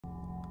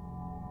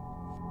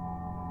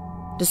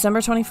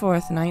December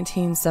 24th,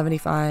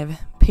 1975,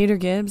 Peter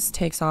Gibbs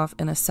takes off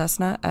in a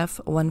Cessna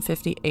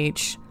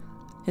F-150h.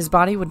 His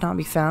body would not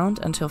be found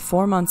until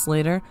 4 months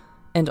later,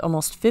 and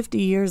almost 50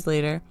 years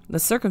later, the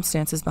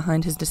circumstances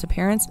behind his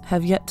disappearance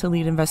have yet to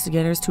lead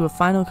investigators to a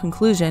final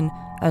conclusion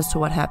as to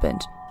what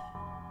happened.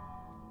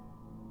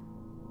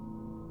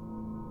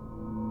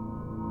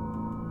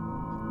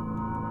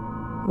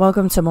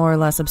 Welcome to More or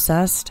Less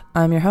Obsessed.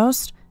 I'm your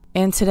host,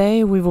 and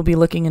today we will be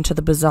looking into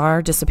the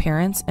bizarre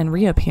disappearance and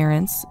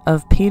reappearance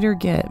of Peter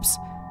Gibbs.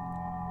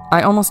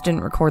 I almost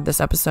didn't record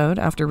this episode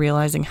after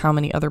realizing how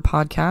many other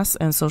podcasts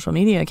and social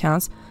media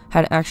accounts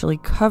had actually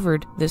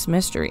covered this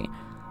mystery.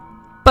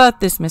 But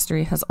this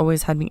mystery has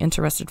always had me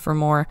interested for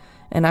more,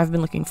 and I've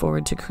been looking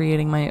forward to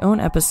creating my own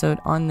episode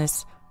on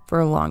this for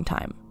a long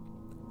time.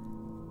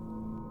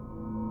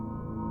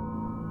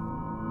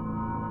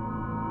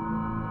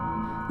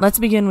 Let's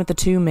begin with the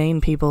two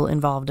main people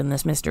involved in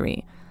this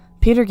mystery,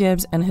 Peter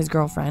Gibbs and his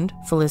girlfriend,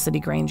 Felicity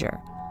Granger.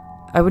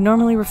 I would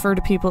normally refer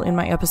to people in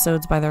my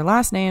episodes by their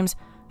last names.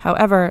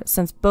 However,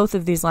 since both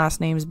of these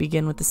last names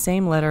begin with the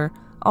same letter,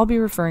 I'll be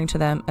referring to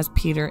them as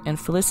Peter and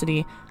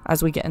Felicity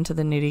as we get into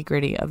the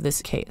nitty-gritty of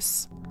this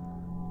case.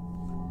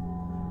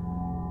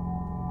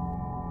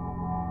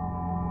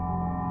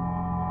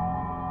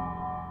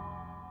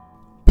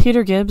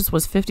 Peter Gibbs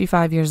was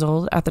 55 years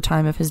old at the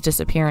time of his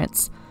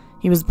disappearance.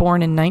 He was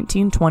born in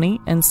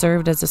 1920 and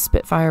served as a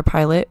Spitfire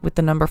pilot with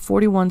the number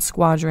 41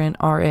 Squadron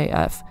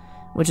RAF,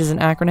 which is an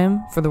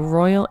acronym for the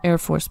Royal Air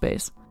Force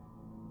Base.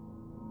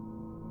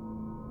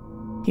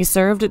 He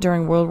served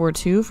during World War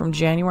II from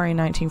January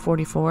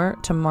 1944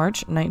 to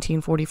March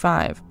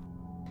 1945.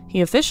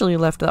 He officially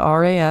left the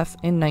RAF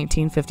in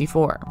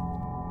 1954.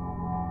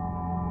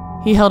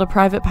 He held a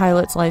private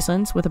pilot's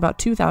license with about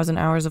 2,000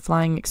 hours of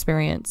flying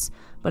experience,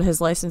 but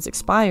his license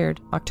expired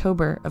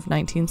October of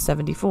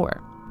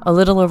 1974, a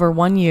little over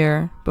 1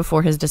 year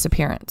before his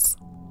disappearance.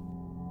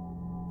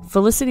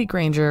 Felicity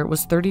Granger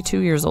was 32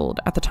 years old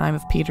at the time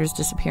of Peter's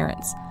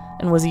disappearance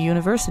and was a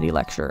university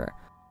lecturer.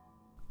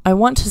 I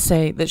want to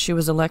say that she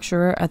was a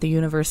lecturer at the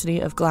University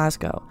of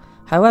Glasgow.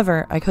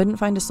 However, I couldn't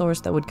find a source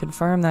that would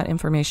confirm that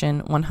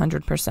information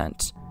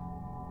 100%.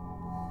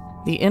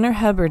 The Inner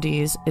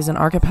Hebrides is an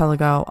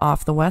archipelago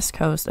off the west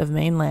coast of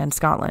mainland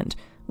Scotland,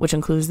 which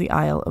includes the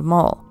Isle of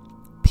Mull.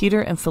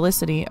 Peter and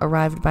Felicity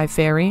arrived by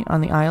ferry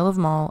on the Isle of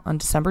Mull on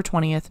December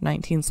 20th,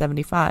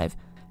 1975,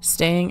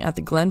 staying at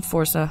the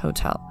Glenforsa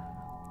Hotel.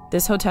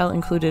 This hotel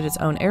included its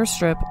own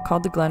airstrip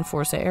called the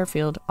Glenforsa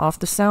Airfield off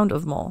the Sound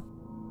of Mull.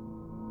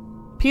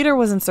 Peter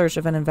was in search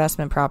of an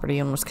investment property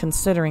and was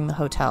considering the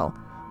hotel.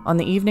 On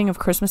the evening of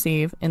Christmas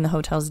Eve, in the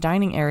hotel's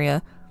dining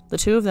area, the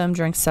two of them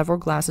drank several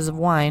glasses of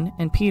wine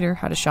and Peter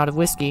had a shot of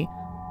whiskey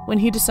when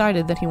he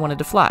decided that he wanted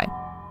to fly.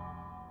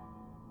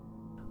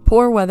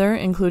 Poor weather,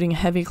 including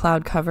heavy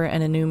cloud cover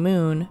and a new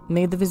moon,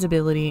 made the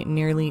visibility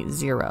nearly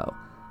zero.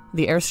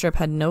 The airstrip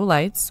had no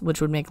lights,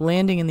 which would make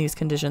landing in these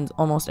conditions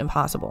almost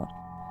impossible.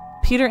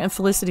 Peter and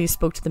Felicity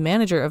spoke to the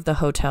manager of the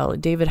hotel,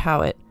 David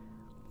Howitt.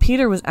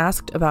 Peter was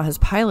asked about his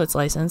pilot's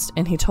license,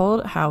 and he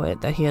told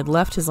Howitt that he had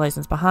left his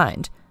license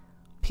behind.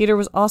 Peter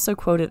was also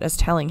quoted as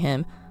telling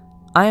him,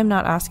 "I am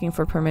not asking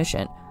for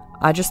permission.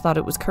 I just thought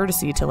it was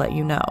courtesy to let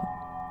you know."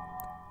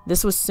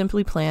 This was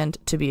simply planned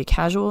to be a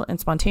casual and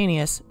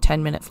spontaneous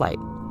 10-minute flight.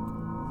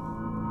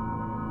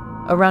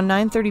 Around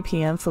 9:30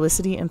 p.m.,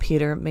 Felicity and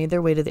Peter made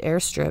their way to the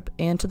airstrip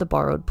and to the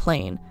borrowed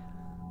plane.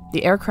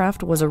 The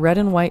aircraft was a red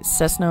and white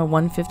Cessna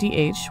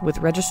 150h with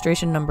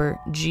registration number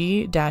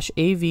G-AVTN.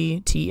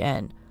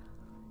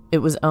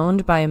 It was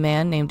owned by a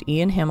man named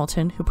Ian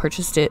Hamilton who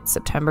purchased it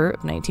September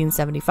of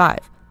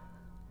 1975.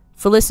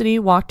 Felicity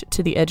walked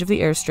to the edge of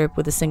the airstrip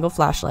with a single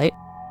flashlight,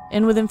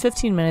 and within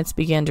 15 minutes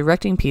began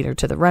directing Peter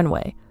to the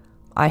runway.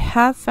 I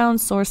have found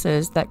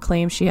sources that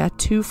claim she had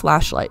 2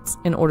 flashlights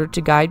in order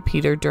to guide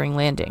Peter during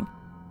landing.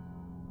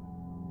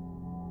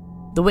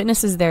 The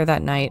witnesses there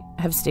that night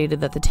have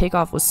stated that the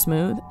takeoff was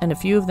smooth, and a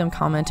few of them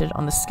commented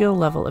on the skill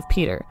level of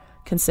Peter,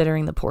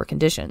 considering the poor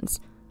conditions.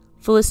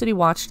 Felicity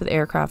watched the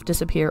aircraft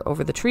disappear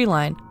over the tree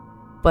line,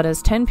 but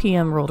as 10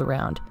 p.m. rolled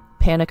around,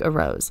 panic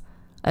arose,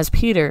 as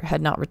Peter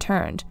had not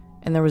returned,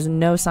 and there was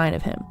no sign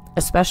of him,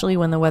 especially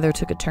when the weather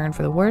took a turn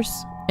for the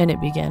worse and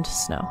it began to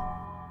snow.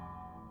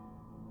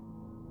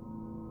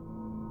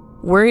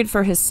 Worried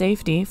for his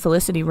safety,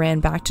 Felicity ran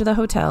back to the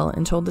hotel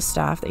and told the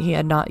staff that he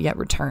had not yet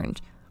returned.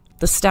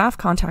 The staff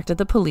contacted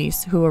the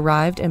police, who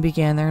arrived and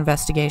began their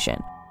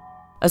investigation.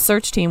 A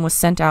search team was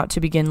sent out to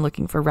begin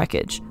looking for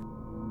wreckage.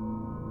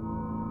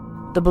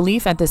 The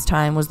belief at this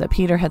time was that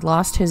Peter had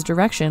lost his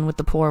direction with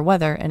the poor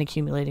weather and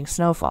accumulating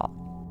snowfall.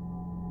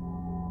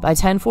 By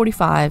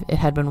 10:45, it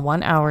had been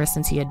 1 hour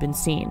since he had been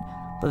seen,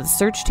 but the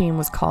search team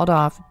was called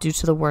off due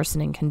to the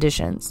worsening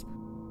conditions.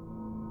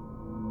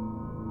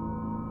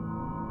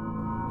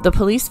 The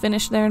police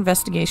finished their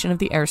investigation of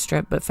the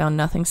airstrip but found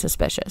nothing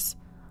suspicious.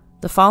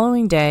 The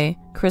following day,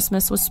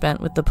 Christmas was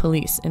spent with the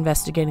police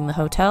investigating the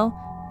hotel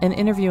and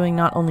interviewing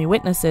not only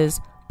witnesses,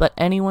 but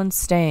anyone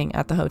staying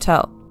at the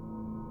hotel.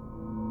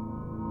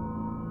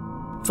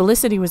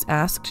 Felicity was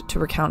asked to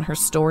recount her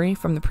story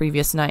from the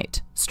previous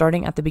night,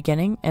 starting at the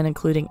beginning and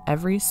including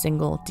every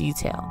single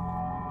detail.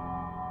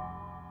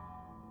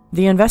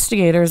 The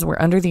investigators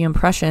were under the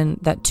impression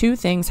that two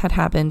things had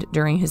happened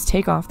during his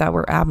takeoff that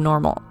were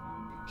abnormal.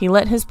 He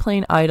let his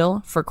plane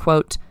idle for,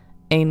 quote,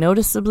 a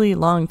noticeably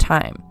long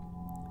time,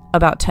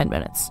 about 10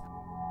 minutes.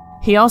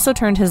 He also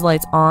turned his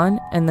lights on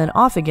and then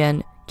off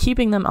again,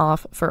 keeping them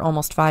off for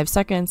almost 5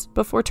 seconds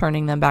before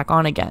turning them back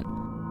on again.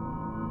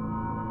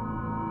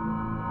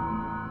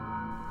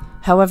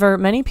 However,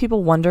 many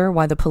people wonder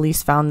why the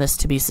police found this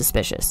to be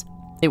suspicious.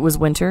 It was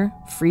winter,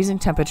 freezing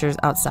temperatures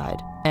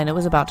outside, and it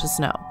was about to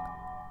snow.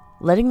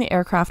 Letting the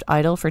aircraft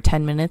idle for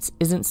 10 minutes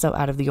isn't so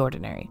out of the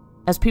ordinary,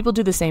 as people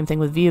do the same thing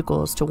with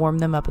vehicles to warm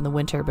them up in the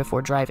winter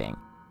before driving.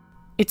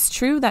 It's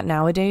true that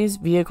nowadays,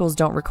 vehicles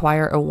don't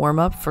require a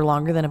warm-up for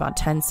longer than about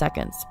 10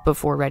 seconds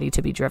before ready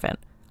to be driven.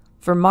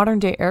 For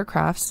modern-day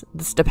aircrafts,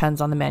 this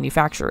depends on the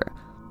manufacturer,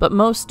 but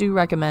most do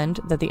recommend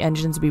that the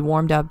engines be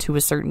warmed up to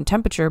a certain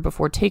temperature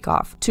before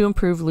takeoff to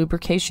improve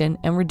lubrication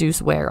and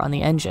reduce wear on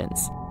the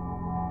engines.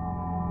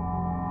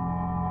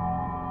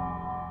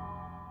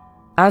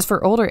 As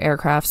for older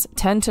aircrafts,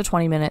 10 to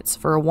 20 minutes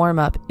for a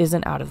warm-up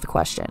isn't out of the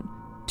question.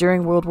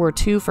 During World War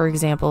II, for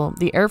example,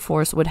 the Air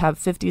Force would have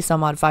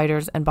 50-some-odd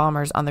fighters and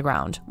bombers on the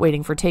ground,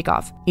 waiting for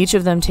takeoff, each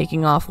of them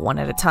taking off one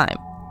at a time.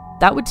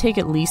 That would take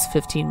at least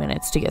 15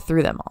 minutes to get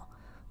through them all.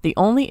 The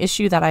only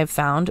issue that I've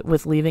found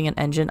with leaving an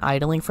engine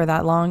idling for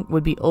that long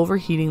would be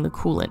overheating the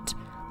coolant,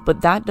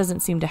 but that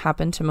doesn't seem to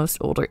happen to most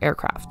older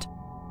aircraft.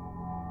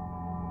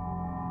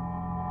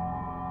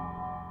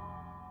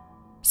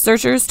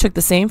 Searchers took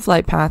the same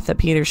flight path that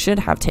Peter should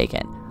have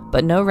taken,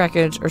 but no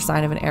wreckage or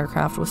sign of an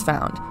aircraft was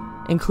found,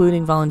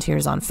 including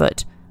volunteers on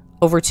foot.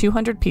 Over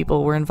 200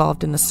 people were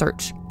involved in the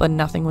search, but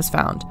nothing was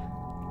found.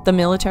 The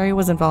military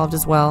was involved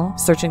as well,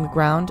 searching the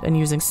ground and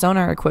using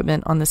sonar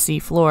equipment on the sea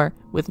floor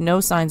with no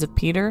signs of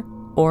Peter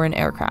or an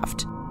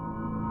aircraft.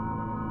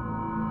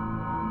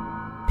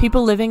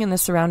 People living in the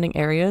surrounding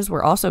areas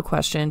were also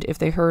questioned if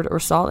they heard or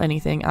saw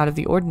anything out of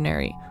the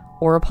ordinary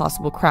or a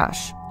possible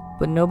crash,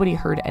 but nobody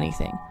heard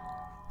anything.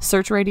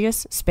 Search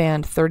radius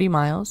spanned 30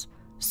 miles,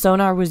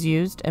 sonar was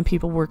used, and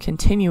people were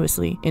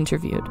continuously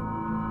interviewed.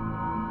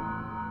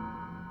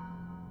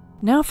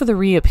 Now for the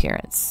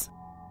reappearance.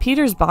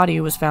 Peter's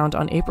body was found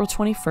on April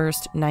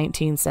 21st,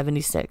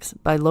 1976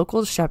 by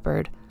local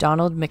shepherd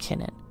Donald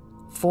McKinnon,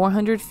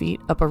 400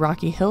 feet up a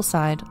rocky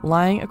hillside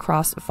lying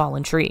across a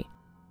fallen tree.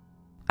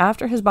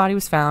 After his body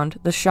was found,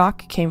 the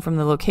shock came from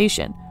the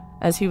location,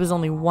 as he was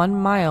only 1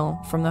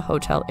 mile from the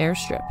hotel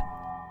airstrip.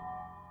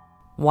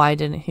 Why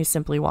didn't he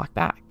simply walk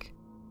back?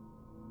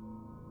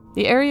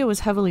 The area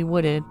was heavily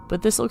wooded,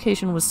 but this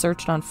location was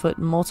searched on foot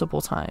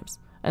multiple times,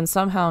 and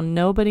somehow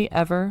nobody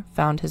ever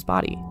found his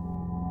body.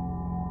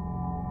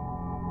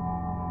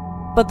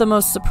 But the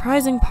most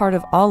surprising part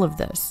of all of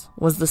this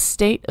was the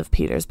state of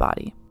Peter's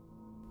body.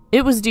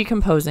 It was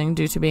decomposing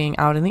due to being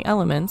out in the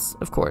elements,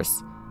 of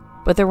course,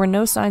 but there were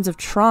no signs of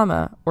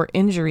trauma or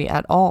injury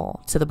at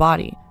all to the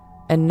body,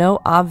 and no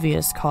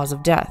obvious cause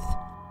of death.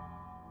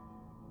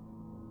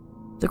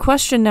 The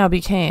question now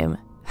became,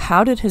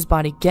 how did his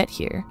body get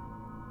here,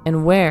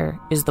 and where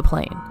is the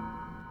plane?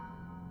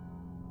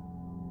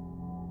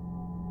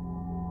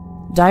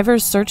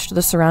 Divers searched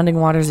the surrounding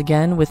waters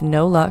again with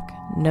no luck,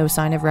 no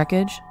sign of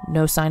wreckage,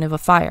 no sign of a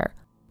fire,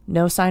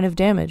 no sign of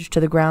damage to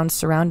the ground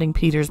surrounding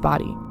Peter's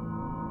body.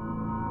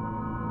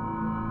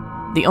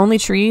 The only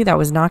tree that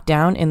was knocked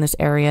down in this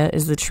area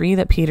is the tree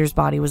that Peter's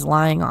body was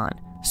lying on,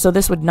 so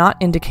this would not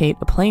indicate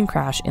a plane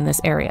crash in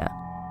this area.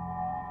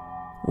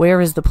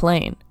 Where is the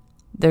plane?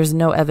 There's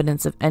no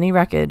evidence of any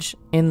wreckage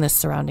in this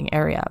surrounding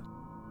area.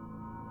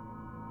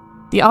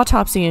 The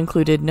autopsy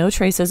included no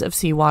traces of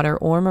seawater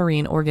or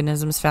marine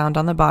organisms found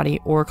on the body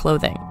or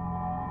clothing.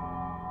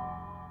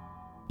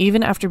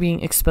 Even after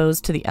being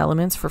exposed to the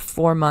elements for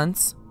 4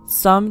 months,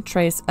 some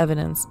trace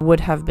evidence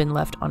would have been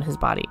left on his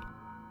body.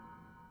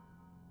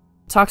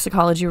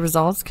 Toxicology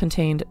results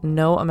contained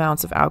no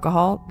amounts of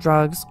alcohol,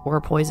 drugs, or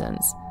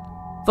poisons.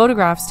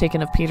 Photographs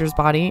taken of Peter's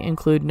body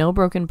include no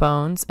broken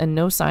bones and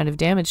no sign of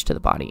damage to the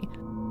body.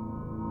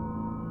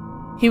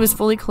 He was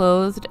fully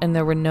clothed and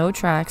there were no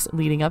tracks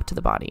leading up to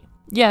the body.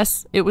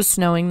 Yes, it was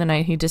snowing the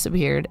night he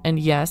disappeared, and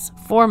yes,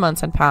 4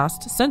 months had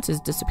passed since his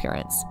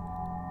disappearance.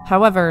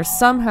 However,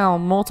 somehow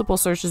multiple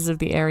searches of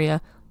the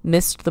area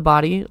missed the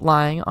body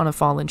lying on a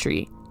fallen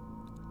tree.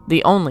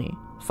 The only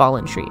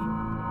fallen tree.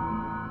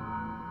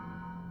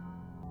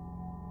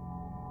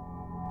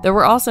 There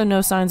were also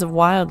no signs of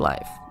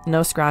wildlife,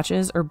 no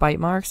scratches or bite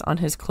marks on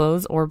his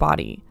clothes or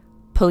body.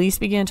 Police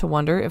began to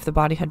wonder if the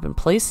body had been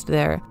placed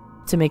there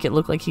to make it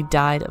look like he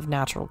died of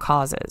natural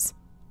causes.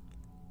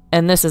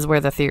 And this is where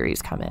the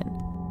theories come in.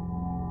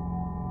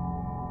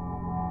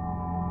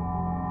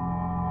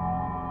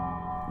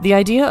 The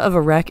idea of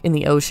a wreck in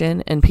the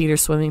ocean and Peter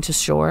swimming to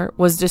shore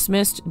was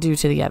dismissed due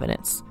to the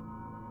evidence.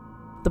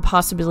 The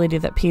possibility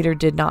that Peter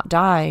did not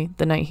die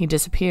the night he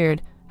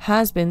disappeared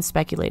has been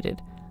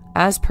speculated,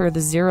 as per the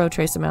 0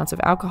 trace amounts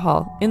of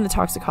alcohol in the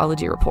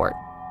toxicology report.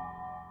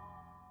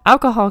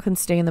 Alcohol can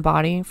stay in the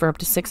body for up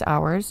to 6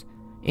 hours,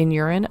 in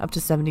urine up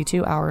to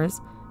 72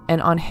 hours,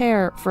 and on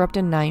hair for up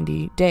to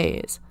 90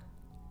 days.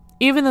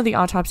 Even though the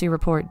autopsy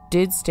report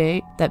did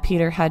state that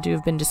Peter had to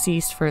have been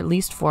deceased for at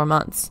least 4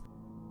 months.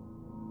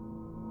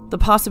 The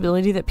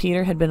possibility that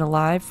Peter had been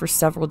alive for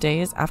several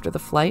days after the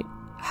flight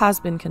has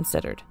been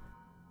considered.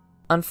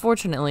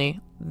 Unfortunately,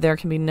 there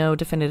can be no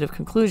definitive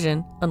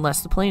conclusion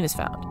unless the plane is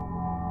found.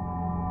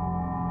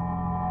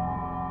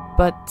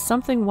 But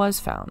something was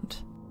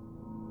found.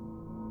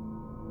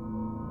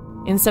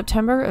 In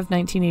September of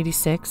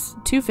 1986,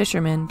 2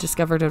 fishermen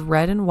discovered a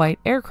red and white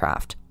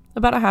aircraft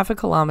about a half a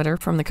kilometer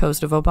from the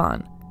coast of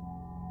Oman.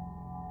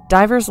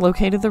 Divers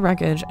located the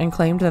wreckage and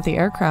claimed that the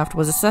aircraft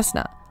was a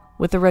Cessna,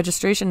 with the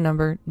registration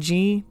number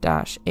G-AVTN.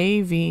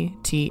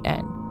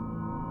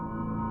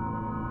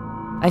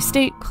 I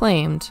state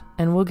claimed,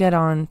 and we'll get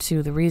on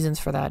to the reasons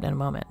for that in a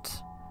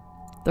moment.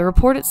 The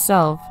report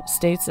itself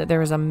states that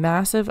there is a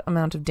massive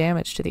amount of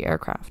damage to the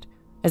aircraft,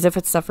 as if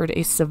it suffered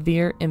a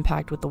severe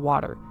impact with the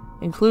water,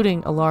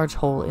 including a large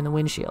hole in the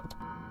windshield.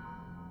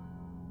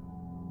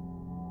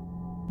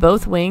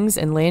 Both wings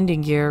and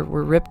landing gear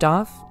were ripped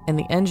off, and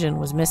the engine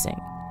was missing.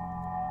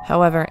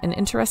 However, an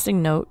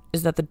interesting note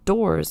is that the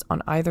doors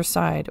on either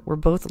side were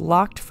both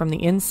locked from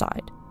the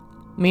inside,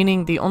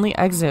 meaning the only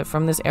exit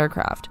from this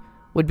aircraft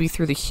would be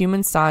through the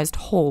human-sized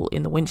hole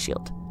in the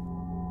windshield.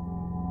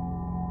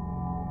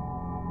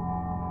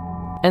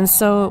 And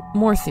so,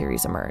 more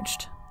theories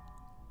emerged.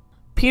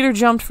 Peter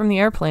jumped from the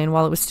airplane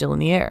while it was still in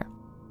the air.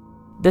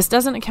 This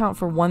doesn't account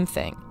for one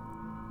thing.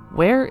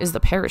 Where is the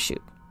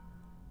parachute?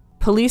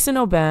 Police in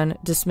Oman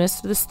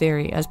dismissed this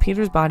theory as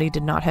Peter's body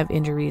did not have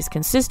injuries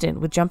consistent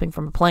with jumping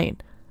from a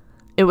plane.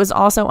 It was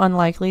also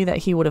unlikely that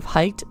he would have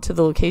hiked to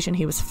the location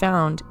he was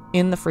found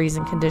in the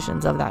freezing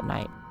conditions of that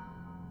night.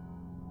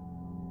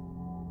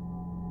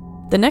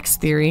 The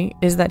next theory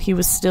is that he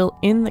was still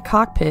in the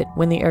cockpit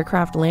when the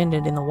aircraft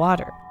landed in the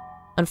water.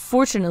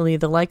 Unfortunately,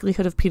 the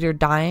likelihood of Peter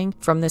dying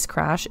from this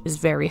crash is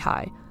very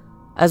high,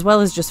 as well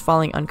as just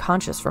falling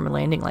unconscious from a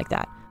landing like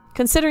that.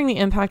 Considering the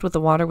impact with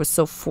the water was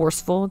so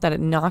forceful that it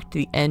knocked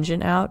the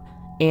engine out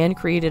and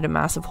created a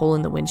massive hole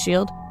in the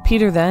windshield,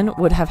 Peter then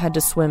would have had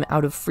to swim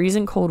out of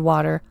freezing cold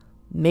water,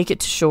 make it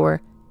to shore,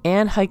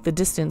 and hike the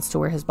distance to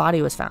where his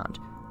body was found.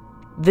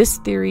 This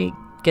theory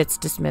gets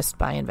dismissed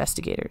by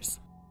investigators.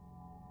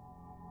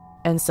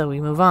 And so we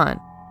move on.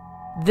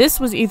 This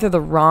was either the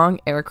wrong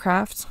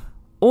aircraft,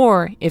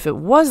 or if it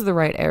was the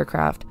right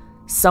aircraft,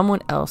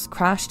 someone else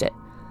crashed it.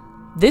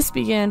 This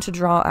began to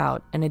draw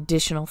out an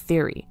additional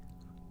theory.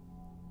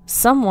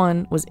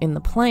 Someone was in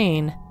the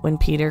plane when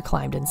Peter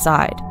climbed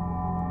inside.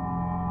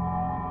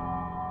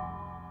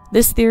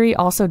 This theory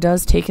also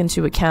does take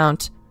into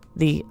account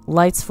the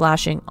lights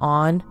flashing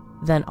on,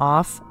 then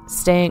off,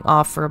 staying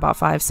off for about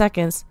 5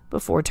 seconds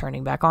before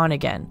turning back on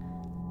again.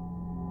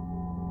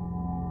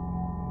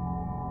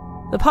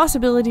 The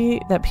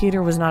possibility that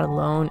Peter was not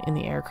alone in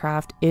the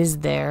aircraft is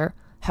there.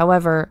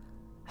 However,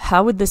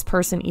 how would this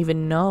person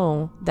even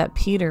know that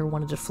Peter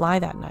wanted to fly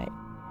that night?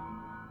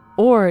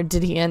 Or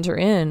did he enter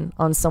in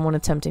on someone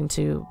attempting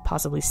to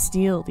possibly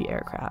steal the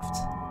aircraft?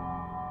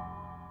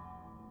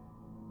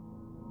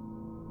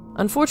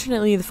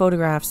 Unfortunately, the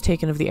photographs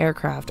taken of the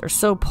aircraft are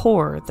so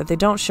poor that they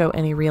don't show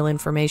any real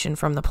information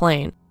from the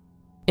plane,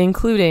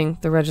 including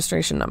the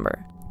registration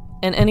number,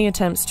 and any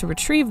attempts to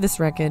retrieve this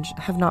wreckage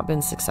have not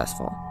been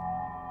successful.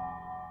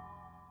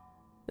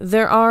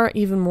 There are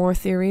even more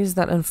theories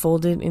that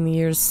unfolded in the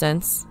years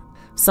since,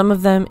 some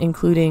of them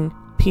including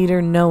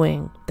Peter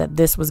knowing that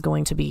this was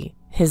going to be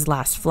his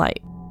last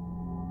flight.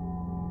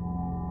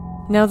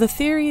 Now, the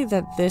theory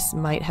that this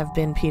might have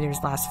been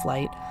Peter's last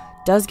flight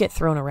does get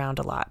thrown around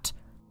a lot.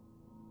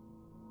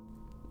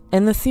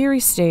 And the theory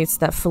states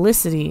that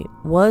Felicity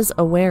was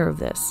aware of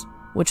this,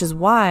 which is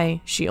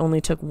why she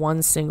only took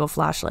one single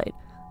flashlight,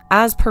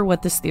 as per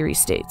what this theory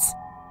states.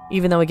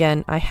 Even though,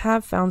 again, I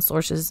have found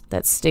sources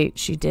that state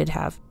she did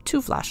have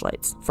 2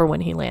 flashlights for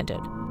when he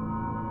landed.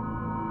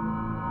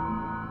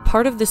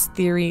 Part of this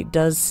theory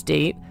does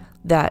state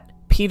that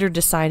Peter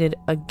decided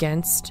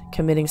against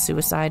committing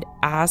suicide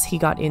as he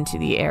got into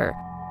the air,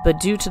 but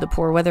due to the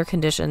poor weather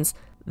conditions,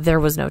 there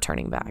was no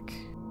turning back.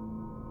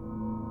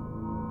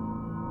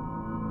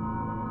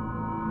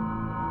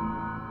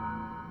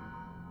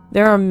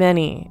 There are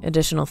many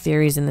additional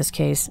theories in this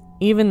case,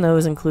 even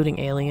those including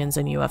aliens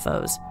and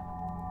UFOs.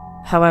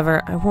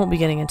 However, I won't be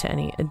getting into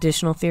any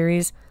additional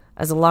theories,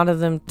 as a lot of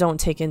them don't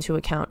take into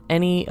account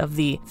any of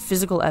the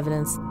physical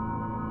evidence.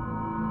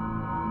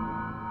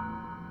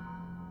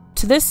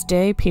 To this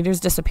day, Peter's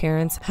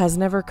disappearance has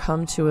never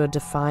come to a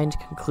defined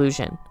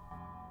conclusion.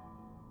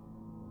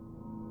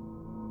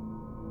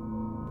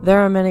 There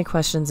are many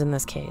questions in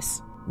this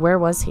case. Where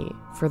was he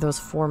for those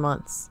 4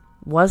 months?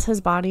 Was his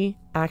body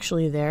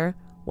actually there?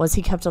 Was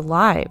he kept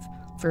alive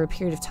for a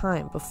period of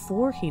time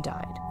before he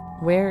died?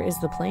 Where is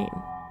the plane?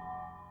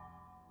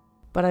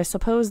 But I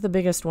suppose the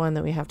biggest one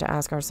that we have to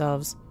ask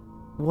ourselves,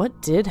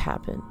 what did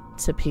happen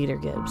to Peter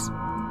Gibbs?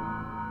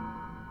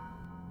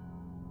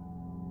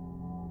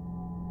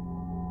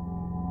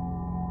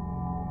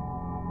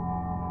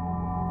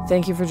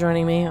 Thank you for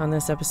joining me on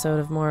this episode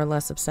of More or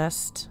Less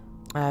Obsessed.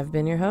 I've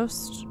been your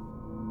host,